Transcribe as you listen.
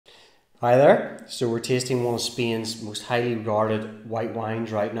Hi there. So we're tasting one of Spain's most highly regarded white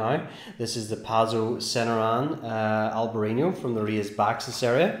wines right now. This is the Pazo Senorans Albarino from the Rias Baixas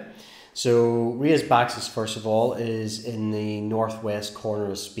area. So Rias Baixas, first of all, is in the northwest corner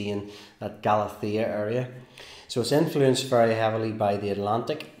of Spain, that Galicia area. So it's influenced very heavily by the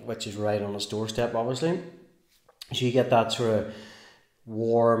Atlantic, which is right on its doorstep, obviously. So you get that sort of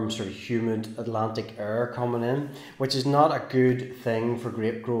warm, sort of humid Atlantic air coming in, which is not a good thing for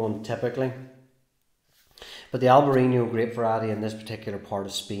grape growing typically. But the Albarino grape variety in this particular part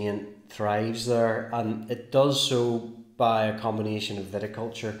of Spain thrives there, and it does so by a combination of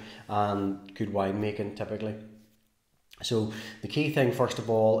viticulture and good winemaking typically. So the key thing, first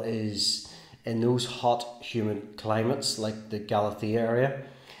of all, is in those hot, humid climates like the Galicia area,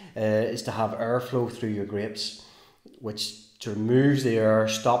 is to have airflow through your grapes, which to remove the air,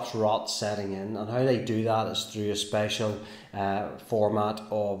 stops rot setting in. And how they do that is through a special format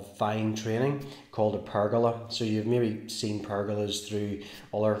of vine training called a pergola. So you've maybe seen pergolas through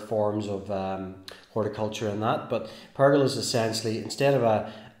other forms of horticulture and that, but pergolas essentially, instead of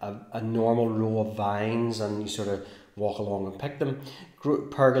a normal row of vines and you sort of walk along and pick them,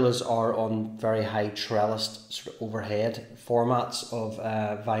 pergolas are on very high trellised sort of overhead formats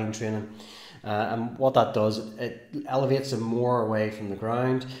of vine training. And what that does, it elevates them more away from the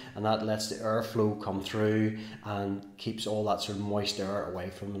ground, and that lets the airflow come through and keeps all that sort of moist air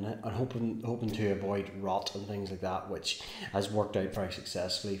away from it, and hoping to avoid rot and things like that, which has worked out very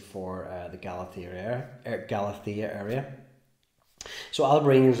successfully for the Galicia area. So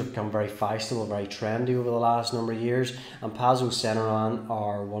Albarinos have become very fashionable, very trendy over the last number of years, and Pazo Senorans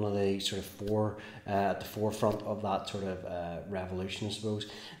are one of the sort of four at the forefront of that sort of revolution, I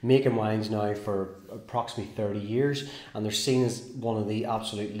suppose. Making wines now for approximately 30 years, and they're seen as one of the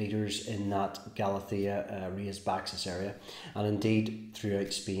absolute leaders in that Galicia, Rias Baixas area, and indeed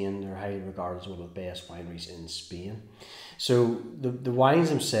throughout Spain. They're highly regarded as one of the best wineries in Spain. So the wines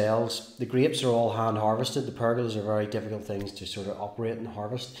themselves, the grapes are all hand harvested. The pergolas are very difficult things to sort of operate and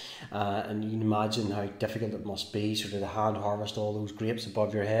harvest, and you can imagine how difficult it must be sort of to hand harvest all those grapes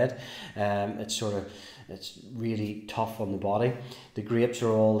above your head. It's really tough on the body. The grapes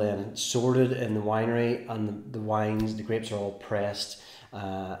are all then sorted in the winery, and the grapes are all pressed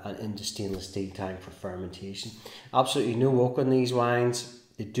and into stainless steel tank for fermentation. Absolutely no oak in these wines.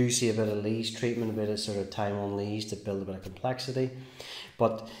 They do see a bit of lees treatment, a bit of sort of time on lees to build a bit of complexity.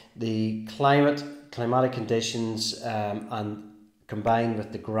 But the climatic conditions and combined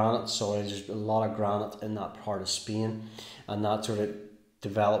with the granite soils, there's a lot of granite in that part of Spain, and that sort of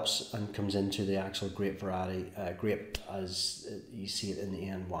develops and comes into the actual grape variety, grape as you see it in the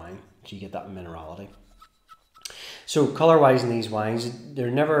end wine. So you get that minerality. So colour wise in these wines, they're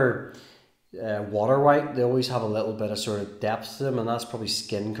never water white. They always have a little bit of sort of depth to them, and that's probably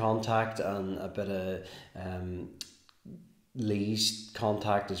skin contact and a bit of lees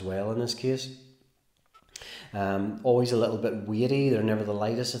contact as well in this case. Always a little bit weighty. They're never the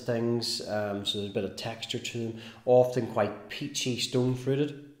lightest of things, so there's a bit of texture to them. Often quite peachy, stone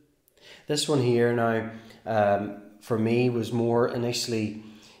fruited. This one here now, for me, was more initially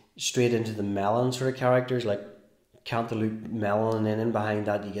straight into the melon sort of characters, like cantaloupe melon, and in behind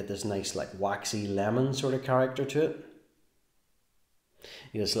that you get this nice like waxy lemon sort of character to it.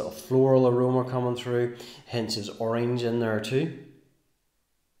 You get this little floral aroma coming through, hence there's orange in there too.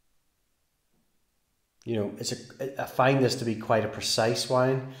 You know, I find this to be quite a precise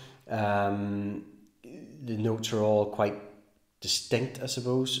wine. The notes are all quite distinct, I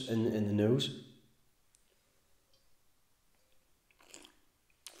suppose, in the nose.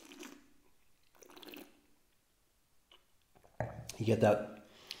 You get that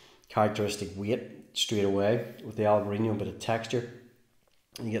characteristic weight straight away with the Albarino, a bit of texture.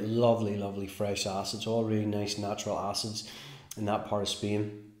 And you get lovely, lovely fresh acids, all really nice natural acids in that part of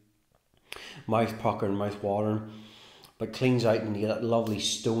Spain. Mouth puckering, mouth watering, but cleans out and you get that lovely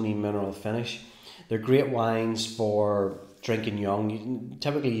stony mineral finish. They're great wines for drinking young.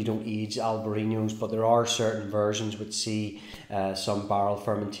 Typically you don't age Albarinos, but there are certain versions which see some barrel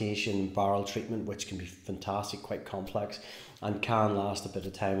fermentation, barrel treatment, which can be fantastic, quite complex, and can last a bit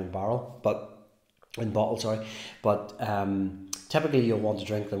of time in bottle. But typically you'll want to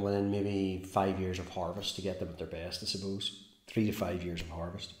drink them within maybe 5 years of harvest to get them at their best, I suppose. 3 to 5 years of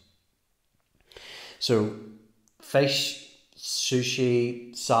harvest. So fish,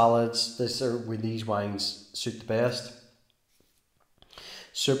 sushi, salads, where these wines suit the best.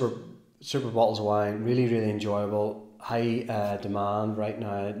 Super bottles of wine, really, really enjoyable. High demand right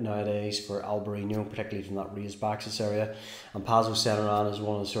now nowadays for Albarino, particularly from that Rias Baixas area, and Pazo Senorans is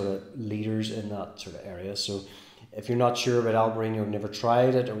one of the sort of leaders in that sort of area. So if you're not sure about Albarino, never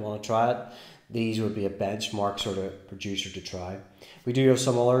tried it or want to try it, these would be a benchmark sort of producer to try. We do have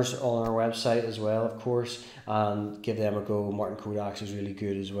some others on our website as well, of course, and give them a go. Martin Kodak's is really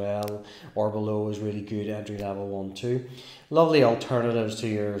good as well. Orbalo is really good, entry level 1 too. Lovely alternatives to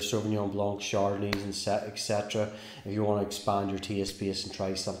your Sauvignon Blanc, Chardonnays, and etc. if you want to expand your taste base and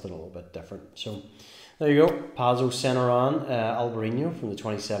try something a little bit different. So there you go, Pazo Senorans Albarino from the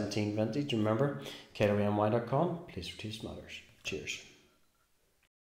 2017 vintage. Remember, caterwny.com, place for taste matters. Cheers.